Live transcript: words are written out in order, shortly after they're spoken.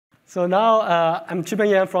So now I'm Chi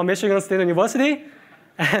Yan from Michigan State University,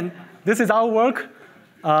 and this is our work,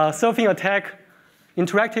 SurfingAttack,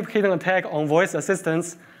 interactive hidden attack on voice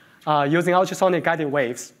assistants using ultrasonic guided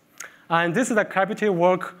waves. And this is a collaborative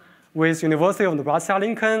work with University of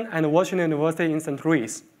Nebraska-Lincoln and Washington University in St.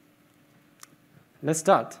 Louis. Let's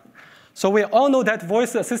start. So we all know that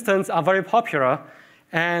voice assistants are very popular,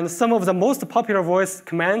 and some of the most popular voice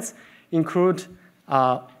commands include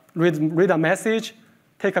read a message,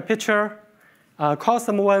 take a picture, call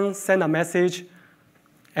someone, send a message,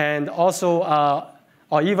 and also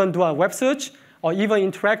or even do a web search, or even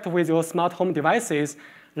interact with your smart home devices,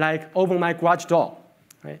 like open my garage door.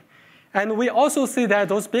 Right? And we also see that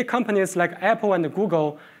those big companies like Apple and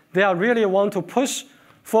Google, they really want to push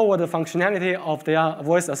forward the functionality of their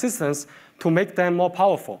voice assistants to make them more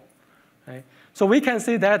powerful. Right? So we can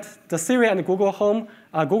see that the Siri and Google Home,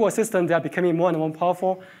 Google Assistant, they are becoming more and more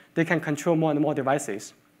powerful. They can control more and more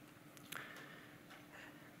devices.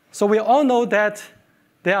 So we all know that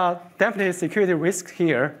there are definitely security risks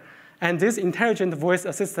here, and these intelligent voice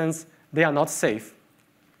assistants, they are not safe.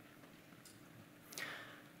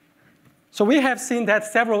 So we have seen that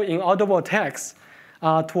several inaudible attacks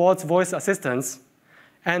towards voice assistants,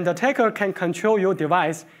 and the attacker can control your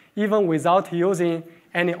device even without using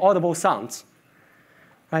any audible sounds.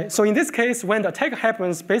 Right? So in this case, when the attack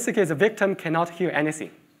happens, basically the victim cannot hear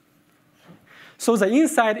anything. So the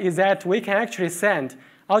insight is that we can actually send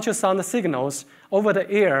ultrasound signals over the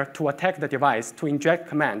air to attack the device, to inject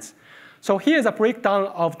commands. So here's a breakdown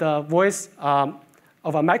of the voice of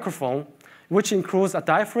a microphone, which includes a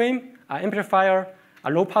diaphragm, an amplifier, a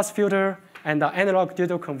low-pass filter, and an analog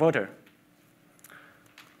digital converter.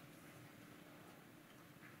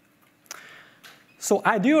 So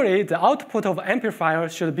ideally, the output of amplifier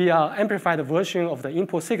should be an amplified version of the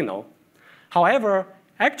input signal. However,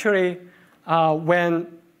 actually,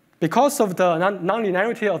 because of the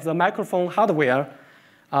nonlinearity of the microphone hardware,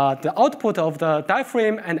 the output of the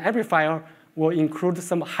diaphragm and amplifier will include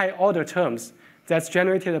some high-order terms that's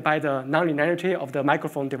generated by the nonlinearity of the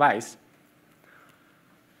microphone device.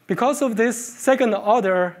 Because of this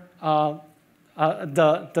second-order,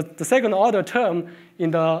 the second-order term in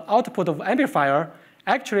the output of amplifier,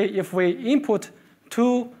 actually, if we input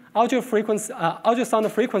two ultrasound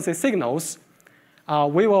frequency signals,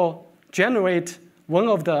 we will generate one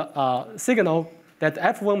of the signal that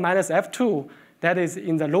F1 minus F2 that is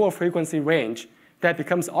in the lower frequency range that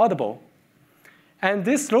becomes audible. And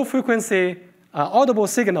this low frequency audible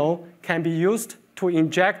signal can be used to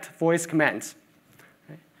inject voice commands.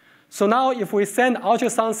 Okay. So now if we send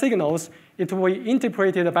ultrasound signals, it will be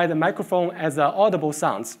interpreted by the microphone as audible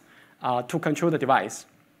sounds to control the device.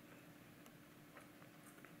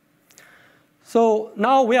 So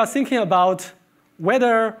now we are thinking about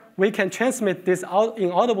whether we can transmit these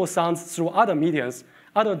inaudible sounds through other mediums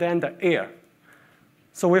other than the air.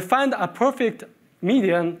 So we find a perfect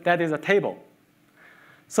medium that is a table.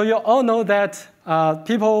 So you all know that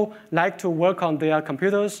people like to work on their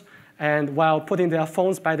computers and while putting their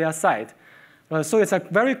phones by their side. So it's a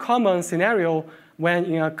very common scenario when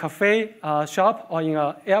in a cafe shop or in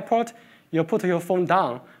an airport, you put your phone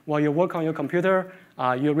down while you work on your computer,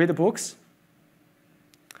 you read books.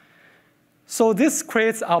 So this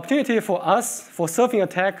creates an opportunity for us, for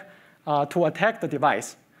SurfingAttack, to attack the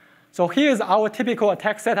device. So here's our typical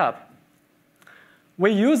attack setup.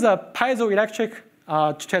 We use a piezoelectric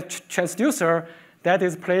transducer that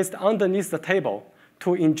is placed underneath the table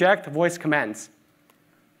to inject voice commands.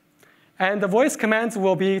 And the voice commands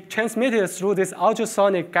will be transmitted through this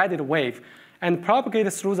ultrasonic guided wave and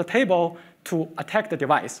propagated through the table to attack the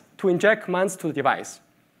device, to inject commands to the device.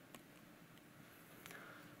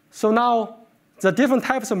 So now, the different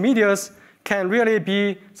types of media can really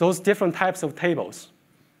be those different types of tables.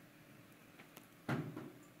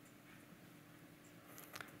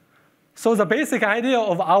 So the basic idea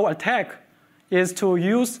of our attack is to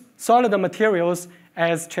use solid materials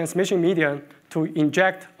as transmission medium to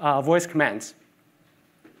inject voice commands.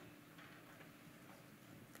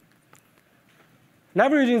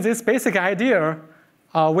 Leveraging this basic idea,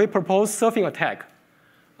 we propose SurfingAttack.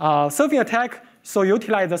 SurfingAttack so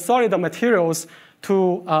utilize the solid materials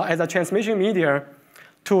to, as a transmission media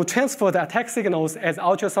to transfer the attack signals as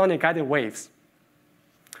ultrasonic guided waves.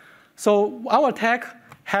 So our attack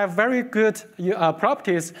have very good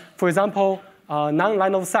properties, for example,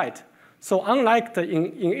 non-line of sight. So unlike the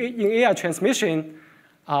in-air transmission,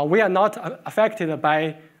 we are not affected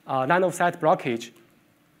by line of sight blockage.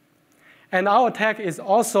 And our attack is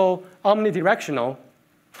also omni-directional.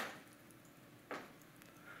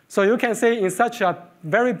 So you can see in such a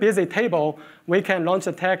very busy table, we can launch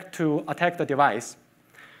attack to attack the device.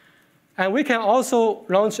 And we can also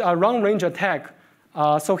launch a long-range attack.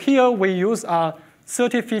 So here we use a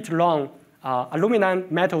 30 feet long aluminum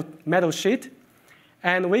metal sheet.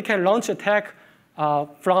 And we can launch attack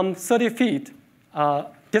from 30 feet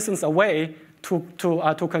distance away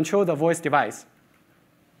to control the voice device.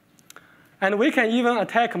 And we can even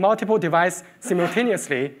attack multiple devices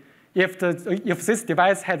simultaneously if this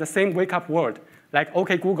device has the same wake-up word, like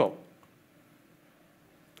OK Google.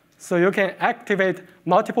 So you can activate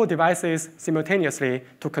multiple devices simultaneously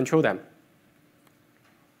to control them.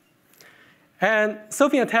 And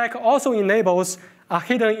SurfingAttack also enables a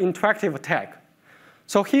hidden interactive attack.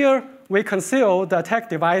 So here we conceal the attack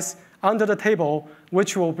device under the table,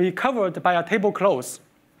 which will be covered by a tablecloth.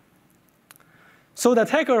 So the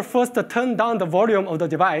attacker first turns down the volume of the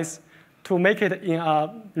device to make it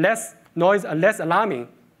less noise, less alarming.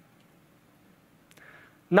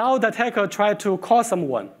 Now the attacker tries to call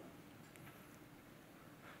someone.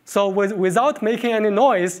 So without making any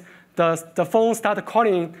noise, the phone starts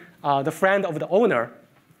calling the friend of the owner.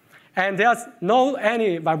 And there's no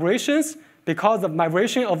any vibrations because the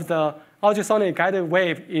vibration of the ultrasonic guided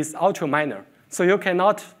wave is ultra minor. So you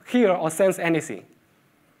cannot hear or sense anything.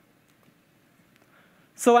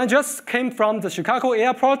 So I just came from the Chicago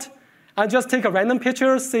airport. I just take a random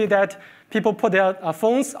picture, see that people put their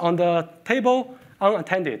phones on the table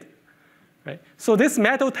unattended. Right? So this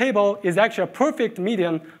metal table is actually a perfect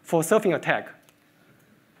medium for SurfingAttack.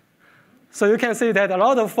 So you can see that a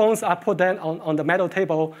lot of phones are put then on the metal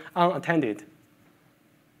table unattended.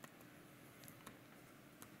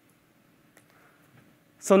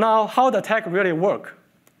 So now how the attack really works.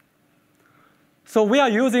 So we are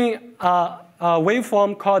using a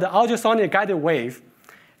waveform called the ultrasonic guided wave.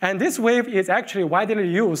 And this wave is actually widely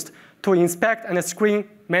used to inspect and screen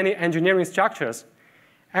many engineering structures,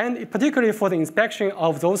 and particularly for the inspection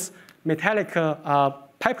of those metallic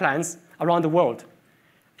pipelines around the world.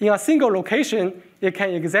 In a single location, it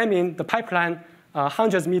can examine the pipeline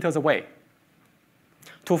hundreds of meters away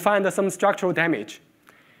to find some structural damage.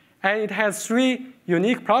 And it has 3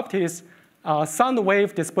 unique properties: sound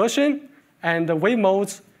wave dispersion and the wave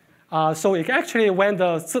modes. So it actually, when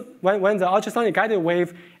the ultrasonic guided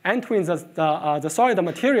wave enters the solid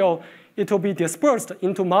material, it will be dispersed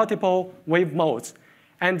into multiple wave modes.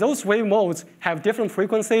 And those wave modes have different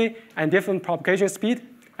frequency and different propagation speed,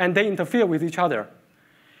 and they interfere with each other.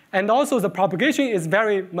 And also, the propagation is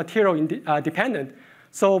very material dependent.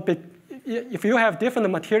 So if you have different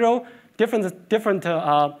material, different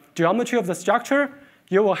geometry of the structure,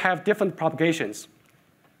 you will have different propagations.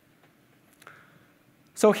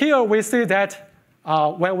 So here we see that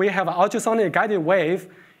when we have an ultrasonic guided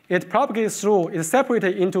wave, it propagates through, is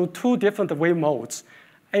separated into 2 different wave modes,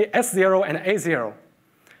 S0 and A0.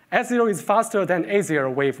 S0 is faster than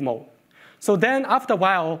A0 wave mode. So then after a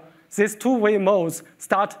while, these 2 wave modes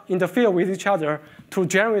start interfere with each other to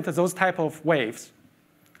generate those type of waves.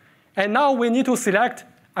 And now we need to select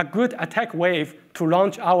a good attack wave to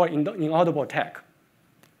launch our inaudible attack.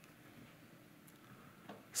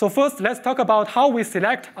 So first, let's talk about how we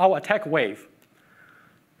select our attack wave.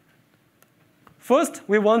 First,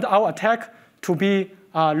 we want our attack to be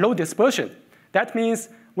low dispersion. That means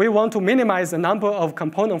we want to minimize the number of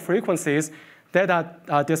component frequencies that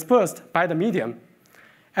are dispersed by the medium.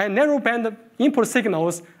 And narrowband input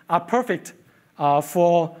signals are perfect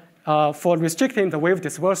for restricting the wave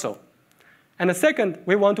dispersal. And the second,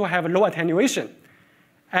 we want to have low attenuation.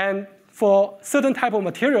 And for certain type of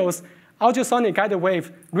materials, ultrasonic guided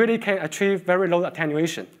wave really can achieve very low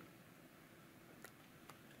attenuation.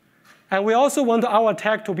 And we also want our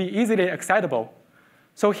attack to be easily excitable.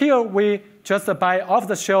 So here we just buy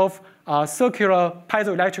off-the-shelf circular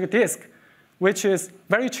piezoelectric disc, which is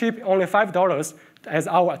very cheap, only $5 as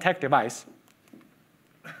our attack device.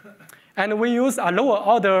 And we use a lower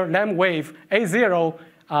order Lamb wave, A0,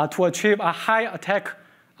 to achieve a high attack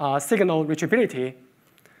signal reachability.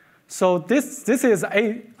 So this is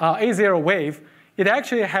A0 wave. It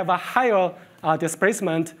actually have a higher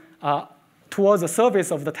displacement towards the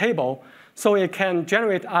surface of the table, so it can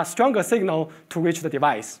generate a stronger signal to reach the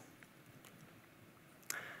device.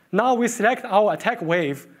 Now we select our attack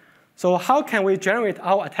wave. So how can we generate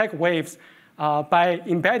our attack waves by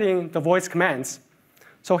embedding the voice commands?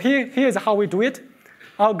 So here's how we do it.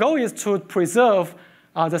 Our goal is to preserve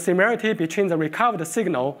the similarity between the recovered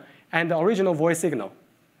signal and the original voice signal.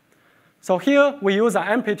 So here we use an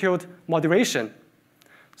amplitude modulation.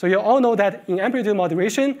 So you all know that in amplitude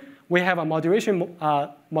modulation, we have a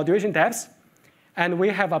modulation depth, and we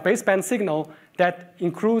have a baseband signal that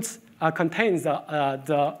contains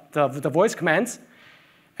the voice commands.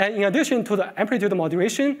 And in addition to the amplitude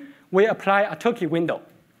modulation, we apply a turkey window.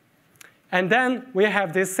 And then we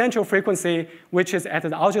have this central frequency, which is at the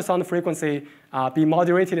ultrasound frequency, be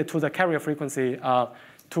modulated to the carrier frequency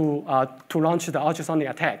to launch the ultrasonic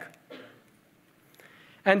attack.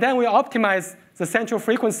 And then we optimize the central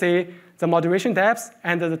frequency, the modulation depth,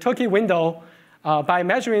 and the turkey window by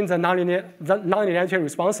measuring the nonlinearity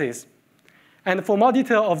responses. And for more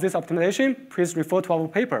detail of this optimization, please refer to our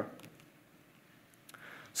paper.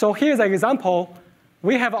 So here's an example.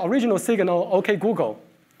 We have an original signal, OK Google.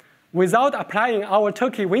 Without applying our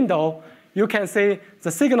turkey window, you can see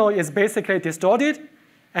the signal is basically distorted,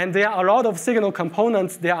 and there are a lot of signal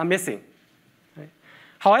components that are missing. Right?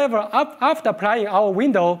 However, after applying our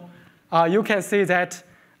window, you can see that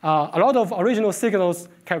a lot of original signals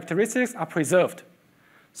characteristics are preserved.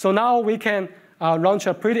 So now we can launch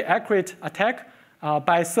a pretty accurate attack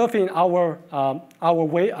by surfing our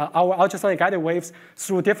ultrasonic guided waves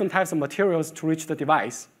through different types of materials to reach the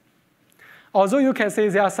device. Although you can see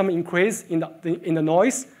there are some increase in the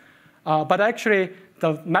noise, but actually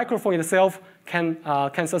the microphone itself can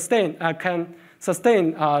sustain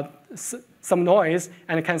some noise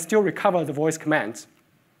and can still recover the voice commands.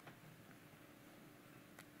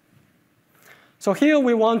 So here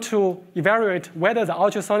we want to evaluate whether the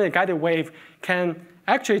ultrasonic guided wave can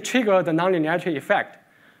actually trigger the nonlinearity effect.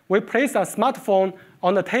 We place a smartphone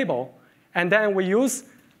on the table, and then we use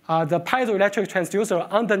the piezoelectric transducer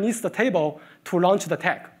underneath the table to launch the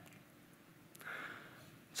attack.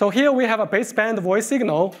 So here we have a baseband voice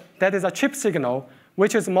signal that is a chip signal,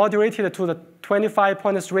 which is modulated to the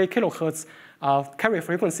 25.3 kilohertz carrier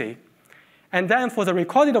frequency. And then for the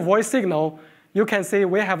recorded voice signal, you can see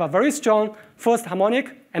we have a very strong first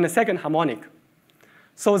harmonic and a second harmonic.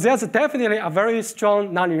 So there's definitely a very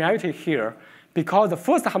strong nonlinearity here, because the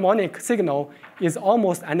first harmonic signal is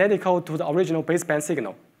almost identical to the original baseband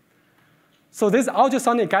signal. So this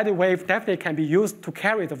ultrasonic guided wave definitely can be used to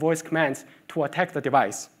carry the voice commands to attack the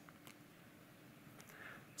device.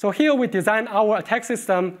 So here we design our attack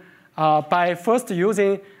system by first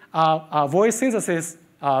using voice synthesis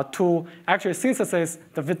to actually synthesize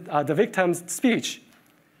the victim's speech.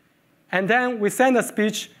 And then we send the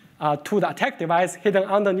speech to the attack device hidden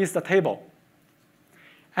underneath the table.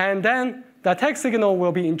 And then the attack signal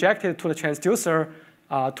will be injected to the transducer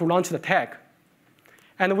to launch the attack.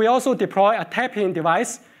 And we also deploy a tapping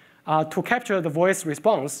device to capture the voice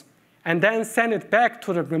response, and then send it back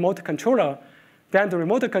to the remote controller. Then the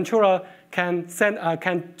remote controller can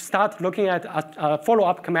start looking at a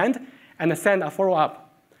follow-up command and send a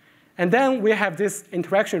follow-up. And then we have this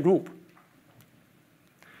interaction loop.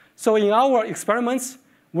 So in our experiments,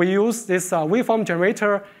 we use this waveform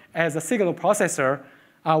generator as a signal processor.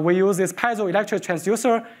 We use this piezoelectric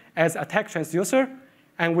transducer as attack transducer.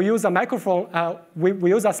 And we use a microphone,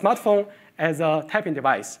 we use a smartphone as a typing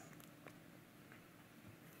device.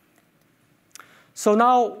 So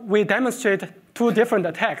now we demonstrate two different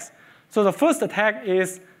attacks. So the first attack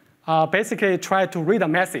is basically try to read a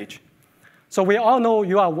message. So we all know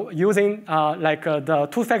you are using the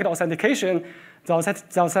two-factor authentication. The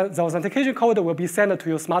authentication code will be sent to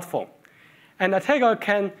your smartphone. And the attacker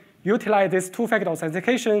can utilize this two-factor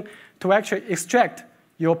authentication to actually extract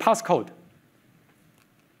your passcode.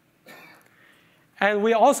 And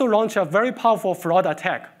we also launch a very powerful fraud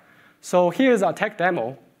attack. So here's an attack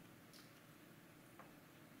demo.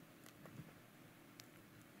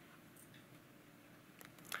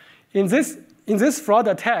 In this fraud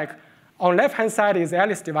attack, on left-hand side is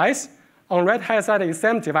Alice's device. On right-hand side is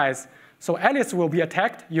Sam's device. So Alice will be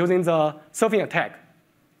attacked using the SurfingAttack.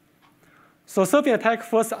 So SurfingAttack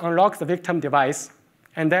first unlocks the victim device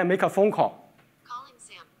and then make a phone call. Calling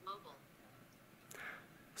Sam, mobile.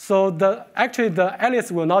 So actually, the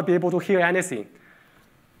Alice will not be able to hear anything.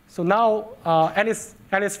 So now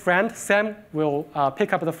Alice's friend, Sam, will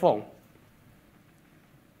pick up the phone.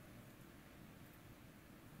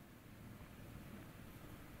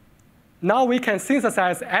 Now we can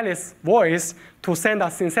synthesize Alice's voice to send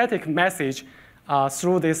a synthetic message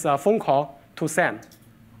through this phone call to Sam.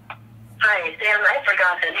 Hi, Sam, I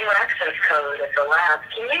forgot the new access code at the lab.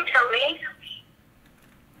 Can you tell me?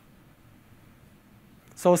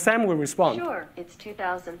 So Sam will respond. Sure, it's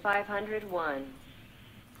 2501.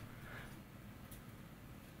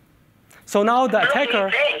 So now the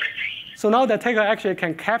attacker, Thanks. Actually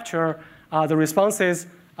can capture the responses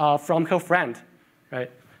from her friend,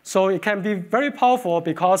 right? So it can be very powerful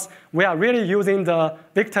because we are really using the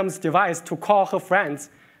victim's device to call her friends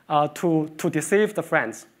to deceive the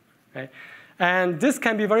friends. Right? And this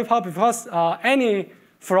can be very powerful because any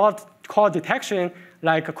fraud call detection,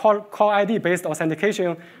 like call ID-based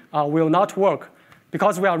authentication, will not work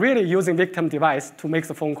because we are really using victim device to make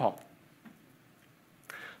the phone call.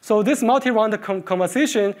 So this multi-round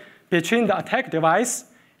conversation between the attack device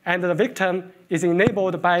and the victim is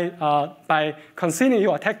enabled by concealing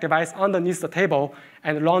your attack device underneath the table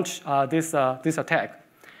and launch this attack.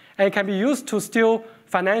 And it can be used to steal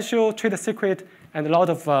financial, trade secret, and a lot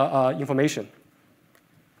of information.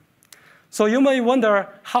 So you may wonder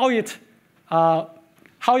how it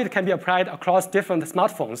can be applied across different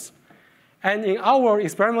smartphones. And in our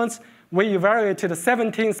experiments, we evaluated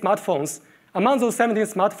 17 smartphones. Among those 17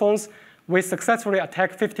 smartphones, we successfully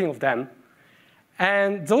attacked 15 of them.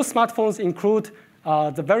 And those smartphones include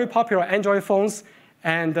the very popular Android phones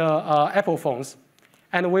and Apple phones.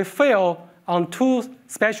 And we fail on 2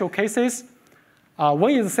 special cases.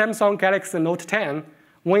 One is the Samsung Galaxy Note 10.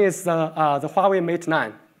 One is the Huawei Mate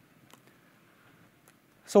 9.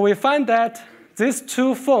 So we find that these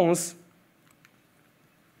 2 phones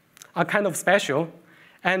are kind of special,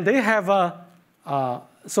 and they have a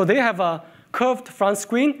curved front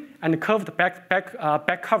screen and curved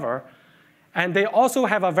back cover, and they also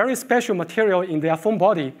have a very special material in their phone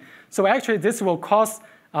body. So actually, this will cause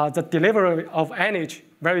the delivery of energy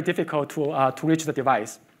very difficult to reach the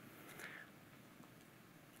device.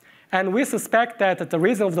 And we suspect that the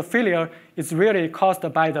reason of the failure is really caused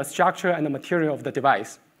by the structure and the material of the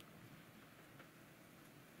device.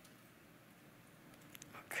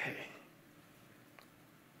 Okay.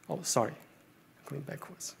 Oh, sorry, going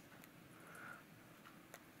backwards.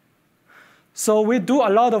 So we do a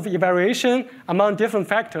lot of evaluation among different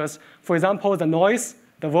factors. For example, the noise,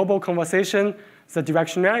 the verbal conversation, the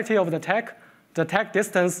directionality of the attack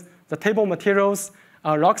distance, the table materials,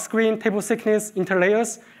 lock screen, table thickness,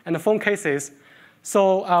 interlayers, and the phone cases.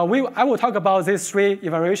 So I will talk about these 3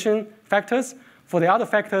 evaluation factors. For the other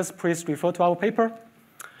factors, please refer to our paper.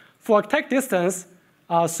 For attack distance,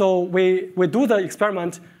 so we do the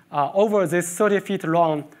experiment over this 30 feet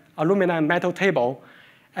long aluminum metal table.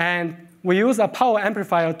 And we use a power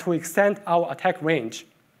amplifier to extend our attack range.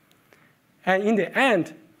 And in the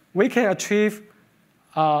end, we can achieve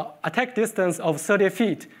attack distance of 30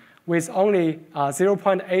 feet with only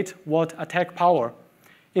 0.8 watt attack power.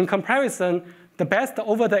 In comparison, the best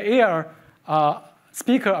over-the-air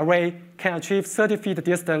speaker array can achieve 30 feet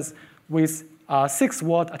distance with 6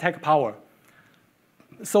 watt attack power.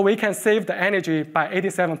 So we can save the energy by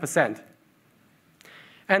 87%.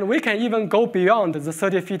 And we can even go beyond the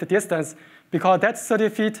 30 feet distance because that 30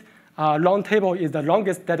 feet long table is the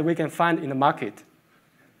longest that we can find in the market.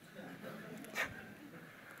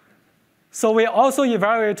 So we also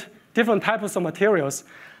evaluate different types of materials.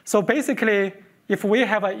 So basically, if we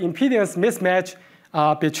have an impedance mismatch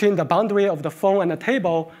between the boundary of the phone and the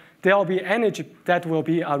table, there will be energy that will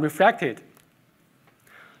be reflected.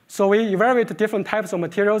 So we evaluate different types of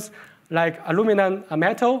materials like aluminum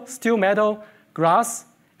metal, steel metal, glass.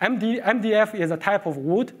 MDF is a type of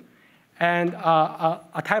wood, and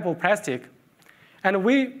a type of plastic. And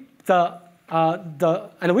we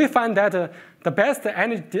find that the best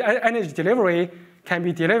energy delivery can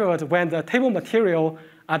be delivered when the table material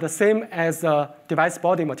are the same as the device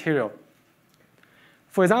body material.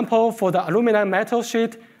 For example, for the aluminum metal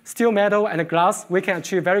sheet, steel metal, and glass, we can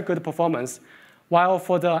achieve very good performance. While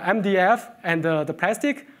for the MDF and the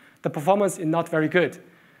plastic, the performance is not very good.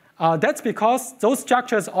 That's because those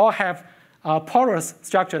structures all have porous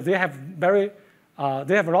structures. They have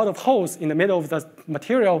a lot of holes in the middle of the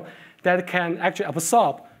material that can actually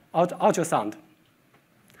absorb ultrasound.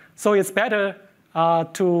 So it's better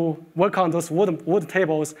to work on those wood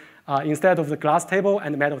tables instead of the glass table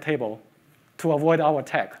and metal table to avoid our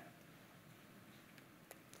attack.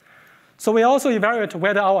 So we also evaluate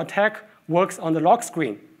whether our attack works on the lock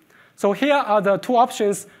screen. So here are the 2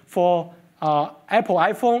 options for Apple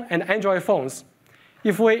iPhone and Android phones.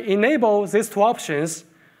 If we enable these 2 options,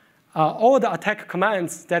 all the attack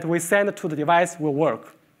commands that we send to the device will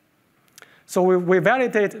work. So we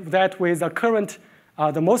validate that with the current,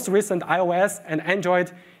 the most recent iOS and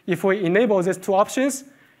Android. If we enable these 2 options,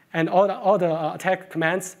 and all the attack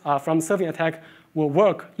commands from SurfingAttack will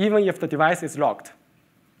work, even if the device is locked.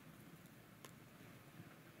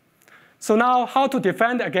 So now, how to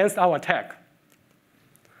defend against our attack?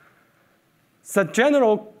 The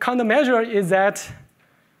general countermeasure is that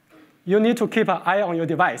you need to keep an eye on your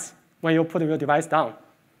device when you put your device down.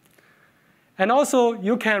 And also,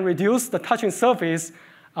 you can reduce the touching surface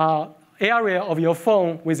area of your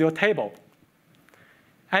phone with your table.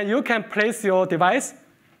 And you can place your device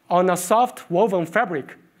on a soft woven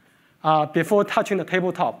fabric before touching the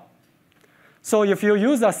tabletop. So if you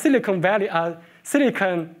use a silicon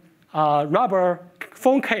rubber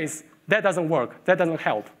phone case, that doesn't work. That doesn't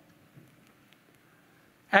help.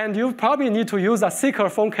 And you probably need to use a thicker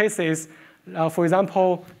phone cases for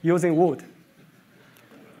example, using wood.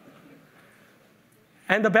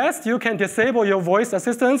 And the best, you can disable your voice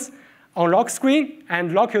assistance on lock screen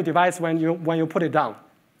and lock your device when you put it down.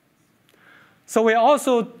 So we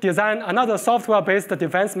also designed another software-based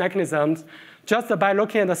defense mechanism just by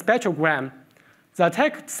looking at the spectrogram. The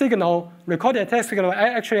attack signal, recorded attack signal,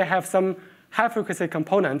 actually have some high-frequency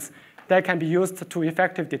components that can be used to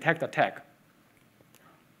effectively detect attack.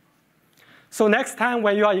 So next time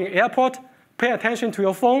when you are in airport, pay attention to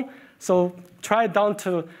your phone. So try down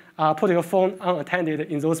to put your phone unattended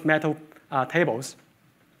in those metal tables.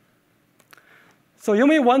 So you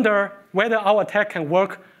may wonder whether our attack can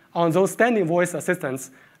work on those standing voice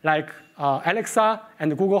assistants like Alexa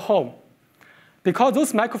and Google Home. Because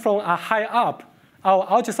those microphones are high up, our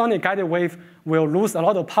ultrasonic guided wave will lose a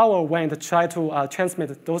lot of power when it tries to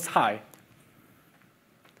transmit those high.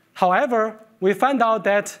 However, we found out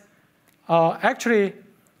that actually,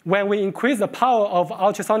 when we increase the power of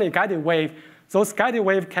ultrasonic guided wave, those guided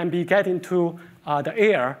waves can be get into the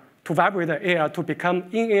air, to vibrate the air, to become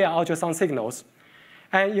in-air ultrasound signals.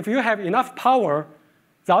 And if you have enough power,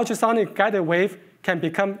 the ultrasonic guided wave can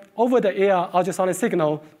become over-the-air ultrasonic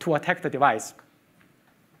signal to attack the device.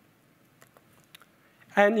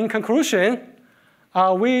 And in conclusion,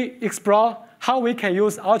 we explore how we can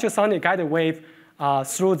use ultrasonic guided wave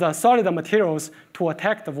through the solid materials to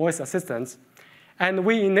attack the voice assistants. And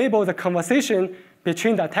we enable the conversation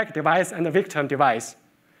between the attack device and the victim device.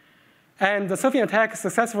 And the SurfingAttack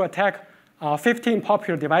successfully attacked 15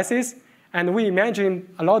 popular devices. And we imagine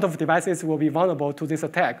a lot of devices will be vulnerable to this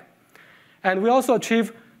attack. And we also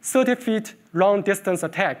achieve 30 feet long distance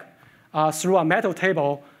attack through a metal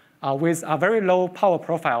table with a very low power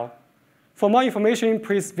profile. For more information,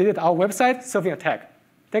 please visit our website, SurfingAttack.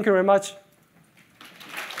 Thank you very much.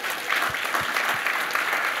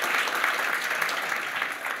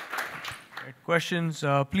 Questions?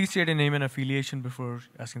 Please state your name and affiliation before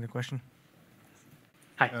asking the question.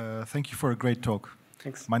 Hi. Thank you for a great talk.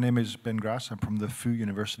 Thanks. My name is Ben Graas. I'm from the VU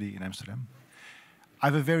University in Amsterdam. I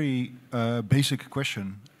have a very basic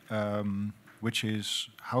question, which is,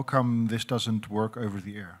 how come this doesn't work over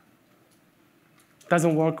the air?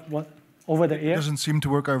 Doesn't work what? Over the air? It doesn't seem to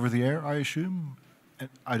work over the air, I assume.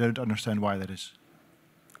 I don't understand why that is.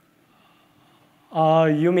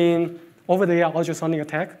 You mean over-the-air ultrasonic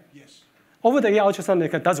attack? Yes. Over-the-air ultrasonic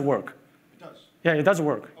attack does work. It does? Yeah, it does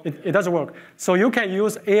work. Okay. It does work. So you can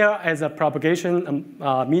use air as a propagation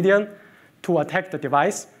medium to attack the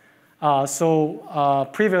device.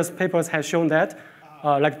 Previous papers have shown that,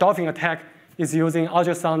 like dolphin attack is using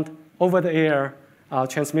ultrasound over-the-air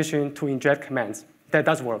transmission to inject commands. That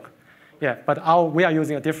does work. Yeah, but we are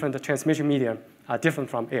using a different transmission medium, different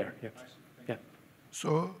from air. Yeah. Yeah.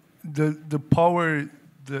 So the power,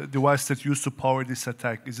 the device that used to power this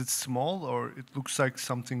attack, is it small, or it looks like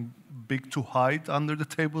something big to hide under the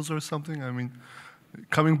tables or something? I mean,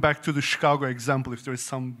 coming back to the Chicago example, if there's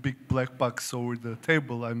some big black box over the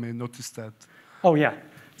table, I may notice that. Oh, yeah.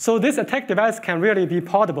 So this attack device can really be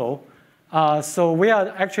portable. So we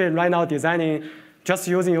are actually right now designing just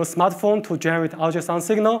using your smartphone to generate ultrasound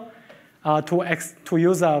signal, to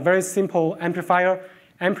use a very simple amplifier,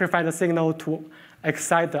 amplify the signal to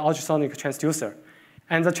excite the ultrasonic transducer.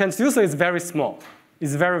 And the transducer is very small.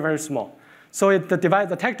 It's very, very small. So the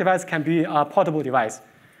attack device can be a portable device.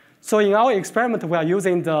 So in our experiment, we are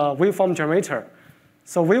using the waveform generator.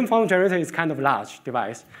 So waveform generator is kind of large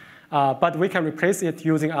device, but we can replace it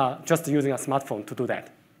just using a smartphone to do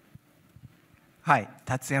that. Hi,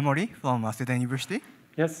 Tatsuya Mori from Waseda University.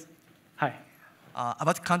 Yes. Hi.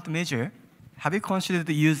 About countermeasure, have you considered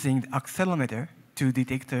using the accelerometer to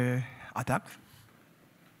detect attack?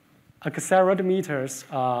 Accelerometers,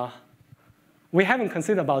 we haven't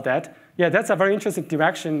considered about that. Yeah, that's a very interesting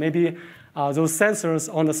direction. Maybe those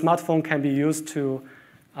sensors on the smartphone can be used to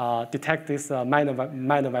detect this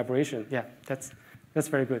minor vibration. Yeah, that's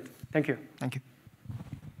very good. Thank you. Thank you.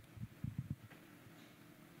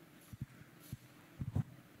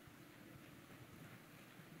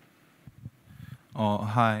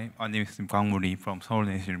 Hi, my name is Kwang Muri from Seoul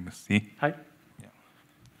National University. Hi.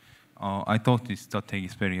 Yeah. I thought this topic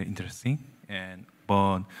is very interesting,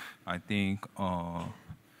 but I think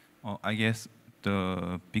I guess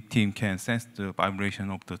the victim can sense the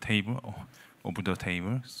vibration of the table,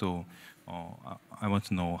 So I want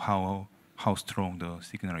to know how strong the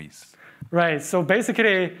signal is. Right. So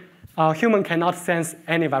basically, human cannot sense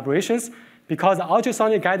any vibrations because the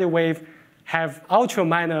ultrasonic guided wave have ultra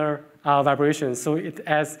minor vibrations. So it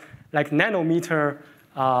has like nanometer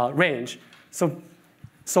range. So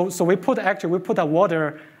we put a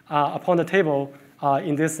water upon the table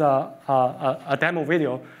in this a demo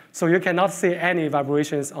video. So you cannot see any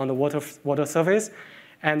vibrations on the water surface,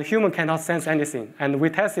 and human cannot sense anything. And we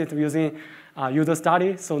tested using user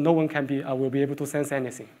study, so no one will be able to sense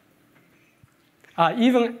anything.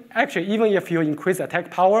 Even if you increase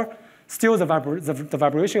attack power, still the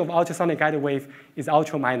vibration of ultrasonic guided wave is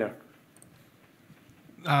ultra minor.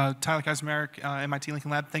 Tyler Kazmarek, MIT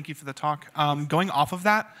Lincoln Lab, thank you for the talk. Going off of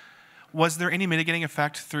that, was there any mitigating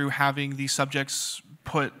effect through having the subjects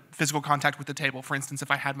put physical contact with the table? For instance,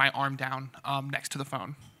 if I had my arm down next to the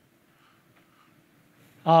phone.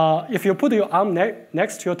 If you put your arm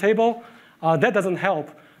next to your table, that doesn't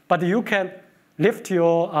help. But you can lift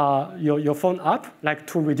your phone up, like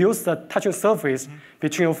to reduce the touching surface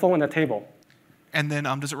between your phone and the table. And then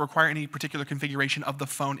does it require any particular configuration of the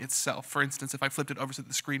phone itself? For instance, if I flipped it over so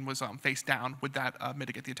the screen was face down, would that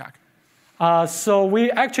mitigate the attack? So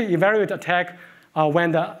we actually evaluate attack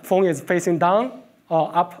when the phone is facing down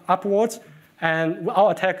or upwards, and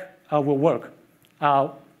our attack will work.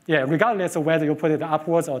 Regardless of whether you put it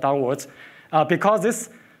upwards or downwards, because this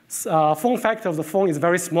form factor of the phone is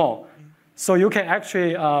very small. So you can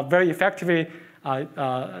actually very effectively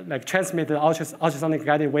transmit the ultrasonic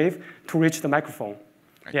guided wave to reach the microphone.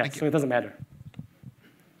 Right, so it doesn't matter.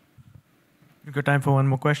 We've got time for one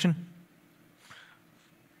more question.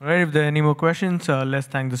 All right, if there are any more questions, let's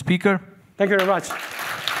thank the speaker. Thank you very much.